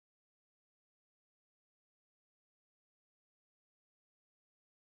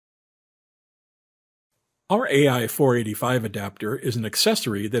Our AI485 adapter is an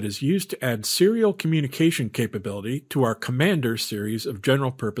accessory that is used to add serial communication capability to our Commander series of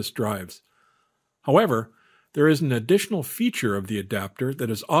general-purpose drives. However, there is an additional feature of the adapter that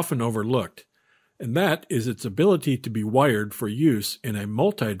is often overlooked, and that is its ability to be wired for use in a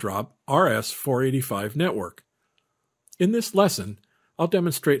multi-drop RS485 network. In this lesson, I'll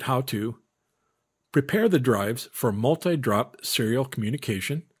demonstrate how to prepare the drives for multi-drop serial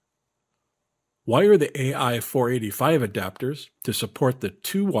communication, wire the AI485 adapters to support the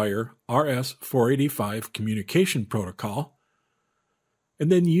 2-wire RS485 communication protocol,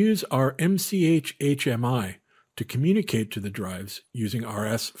 and then use our MCH HMI to communicate to the drives using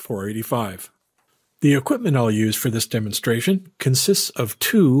RS485. The equipment I'll use for this demonstration consists of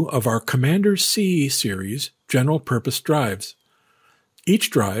 2 of our Commander C series general-purpose drives.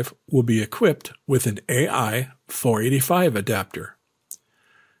 Each drive will be equipped with an AI485 adapter.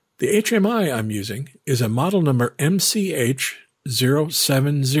 The HMI I'm using is a model number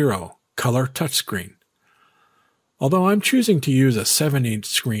MCH070 color touchscreen. Although I'm choosing to use a 7-inch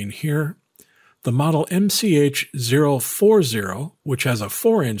screen here, the model MCH040, which has a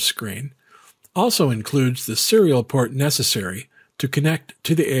 4-inch screen, also includes the serial port necessary to connect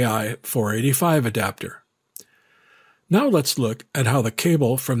to the AI485 adapter. Now let's look at how the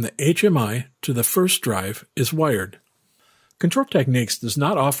cable from the HMI to the first drive is wired. Control Techniques does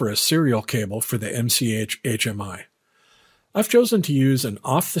not offer a serial cable for the MCH HMI. I've chosen to use an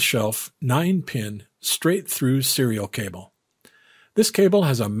off-the-shelf 9-pin straight-through serial cable. This cable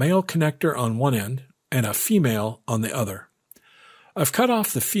has a male connector on one end and a female on the other. I've cut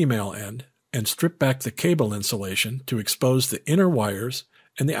off the female end and stripped back the cable insulation to expose the inner wires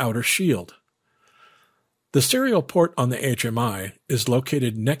and the outer shield. The serial port on the HMI is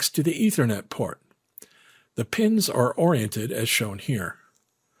located next to the Ethernet port. The pins are oriented as shown here.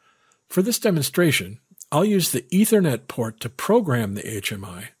 For this demonstration, I'll use the Ethernet port to program the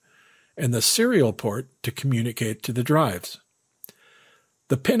HMI and the serial port to communicate to the drives.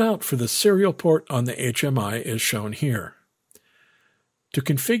 The pinout for the serial port on the HMI is shown here. To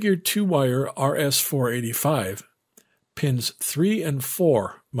configure 2-wire RS485, pins 3 and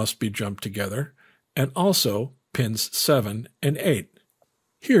 4 must be jumped together, and also pins 7 and 8.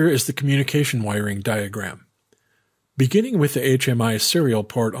 Here is the communication wiring diagram. Beginning with the HMI serial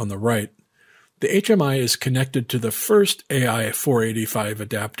port on the right, the HMI is connected to the first AI485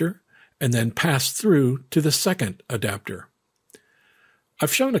 adapter and then passed through to the second adapter.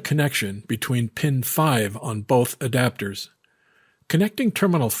 I've shown a connection between pin 5 on both adapters. Connecting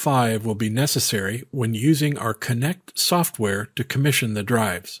terminal 5 will be necessary when using our Connect software to commission the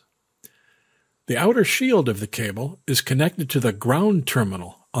drives. The outer shield of the cable is connected to the ground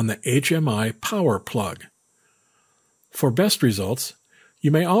terminal on the HMI power plug. For best results,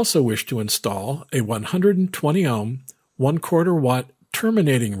 you may also wish to install a 120 ohm, 1/4 watt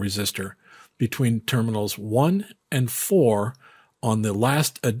terminating resistor between terminals 1 and 4 on the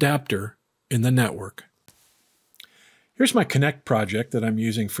last adapter in the network. Here's my Connect project that I'm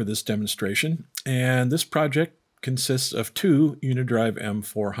using for this demonstration, and this project consists of 2 Unidrive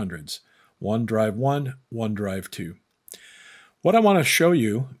M400s, one drive 1, one drive 2. What I want to show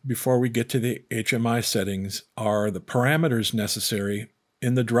you before we get to the HMI settings are the parameters necessary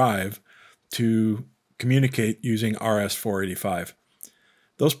in the drive to communicate using RS485.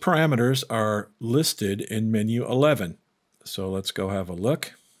 Those parameters are listed in menu 11. So let's go have a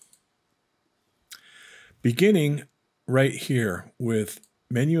look. Beginning right here with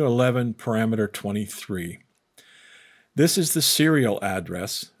menu 11 parameter 23. This is the serial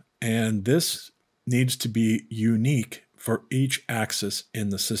address, and this needs to be unique for each axis in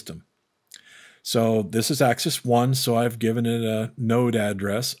the system. So this is axis 1, so I've given it a node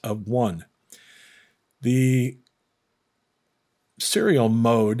address of 1. The serial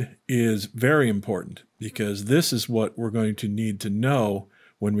mode is very important because this is what we're going to need to know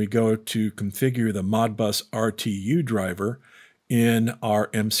when we go to configure the Modbus RTU driver in our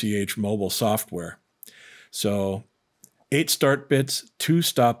MCH mobile software. So 8 start bits, 2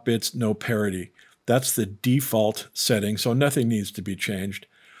 stop bits, no parity. That's the default setting, so nothing needs to be changed.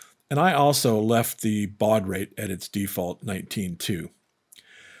 And I also left the baud rate at its default 19.2.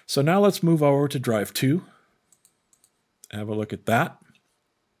 So now let's move over to drive 2. Have a look at that.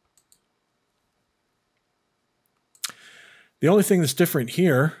 The only thing that's different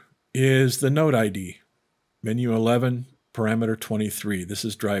here is the node ID. Menu 11, parameter 23. This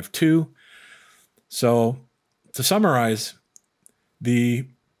is drive 2. So to summarize, the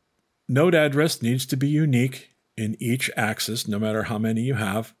node address needs to be unique in each axis, no matter how many you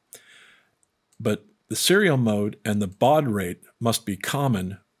have. But the serial mode and the baud rate must be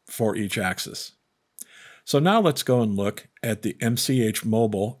common for each axis. So now let's go and look at the MCH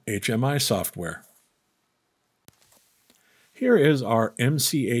Mobile HMI software. Here is our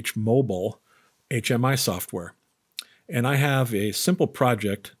MCH Mobile HMI software. And I have a simple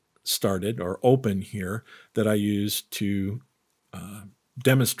project started or open here that I use to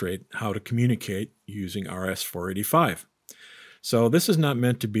demonstrate how to communicate using RS-485. So this is not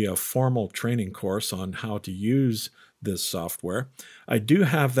meant to be a formal training course on how to use this software. I do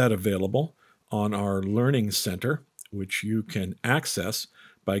have that available on our Learning Center, which you can access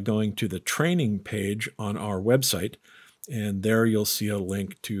by going to the training page on our website, and there you'll see a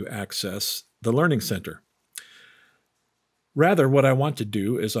link to access the Learning Center. Rather, what I want to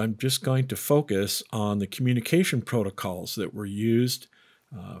do is I'm just going to focus on the communication protocols that were used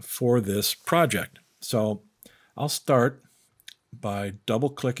for this project. So I'll start by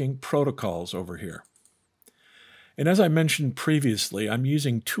double-clicking Protocols over here. And as I mentioned previously, I'm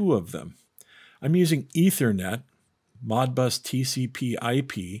using two of them. I'm using Ethernet, Modbus TCP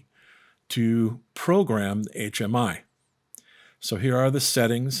IP, to program the HMI. So here are the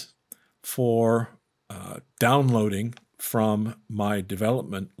settings for downloading from my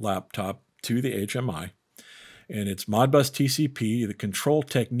development laptop to the HMI. And it's Modbus TCP, the Control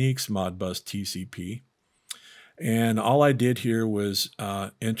Techniques Modbus TCP. And all I did here was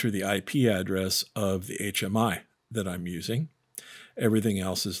enter the IP address of the HMI that I'm using. Everything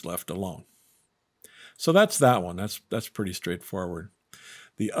else is left alone. So that's that one. That's pretty straightforward.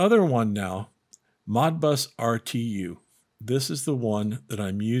 The other one now, Modbus RTU. This is the one that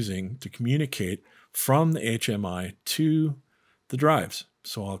I'm using to communicate from the HMI to the drives.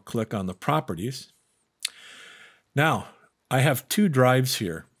 So I'll click on the properties. Now, I have two drives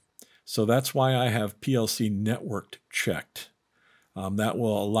here. So that's why I have PLC networked checked. That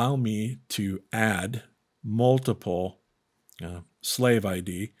will allow me to add multiple slave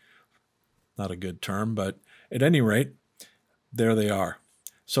ID. Not a good term, but at any rate, there they are.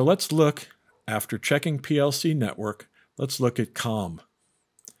 So let's look, after checking PLC network, let's look at COM.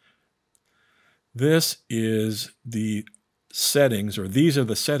 This is the settings, or these are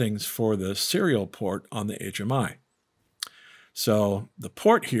the settings for the serial port on the HMI. So the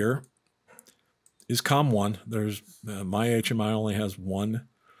port here is COM1. There's my HMI only has one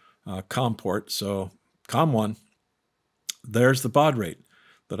COM port, so COM1. There's the baud rate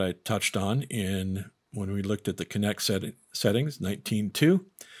that I touched on when we looked at the Connect settings, 19.2.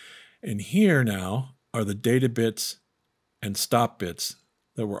 And here now are the data bits and stop bits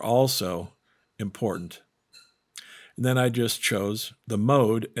that were also important. And then I just chose the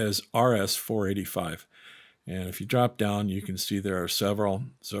mode as RS-485. And if you drop down, you can see there are several.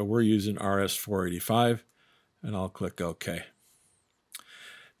 So we're using RS-485, and I'll click OK.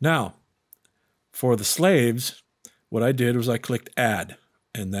 Now, for the slaves, what I did was I clicked Add,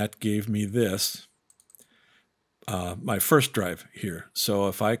 and that gave me this, my first drive here. So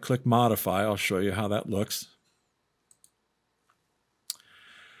if I click Modify, I'll show you how that looks.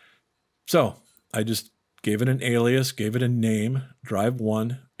 So I just gave it an alias, gave it a name, drive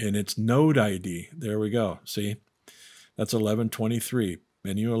 1, and its node ID. There we go. See, that's 1123,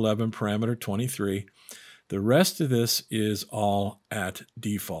 menu 11, parameter 23. The rest of this is all at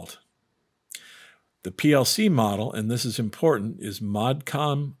default. The PLC model, and this is important, is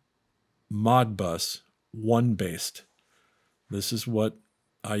Modcom Modbus 1 based. This is what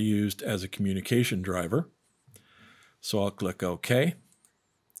I used as a communication driver. So I'll click OK.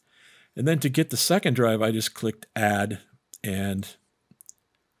 And then to get the second drive, I just clicked Add, and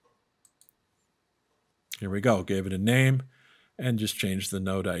here we go. Gave it a name and just changed the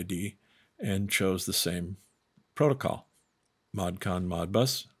node ID and chose the same protocol, Modcom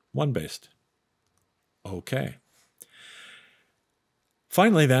Modbus 1 based. Okay.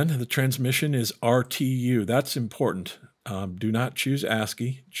 Finally then, the transmission is RTU. That's important. Do not choose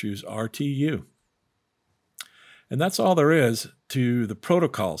ASCII, choose RTU. And that's all there is to the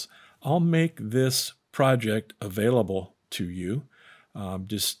protocols. I'll make this project available to you.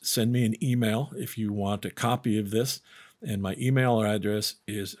 Just send me an email if you want a copy of this. And my email address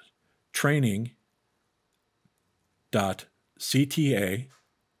is training.cta,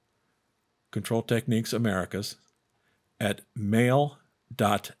 Control Techniques Americas, at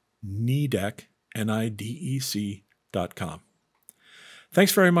mail.nidec.com.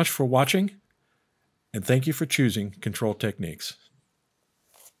 Thanks very much for watching, and thank you for choosing Control Techniques.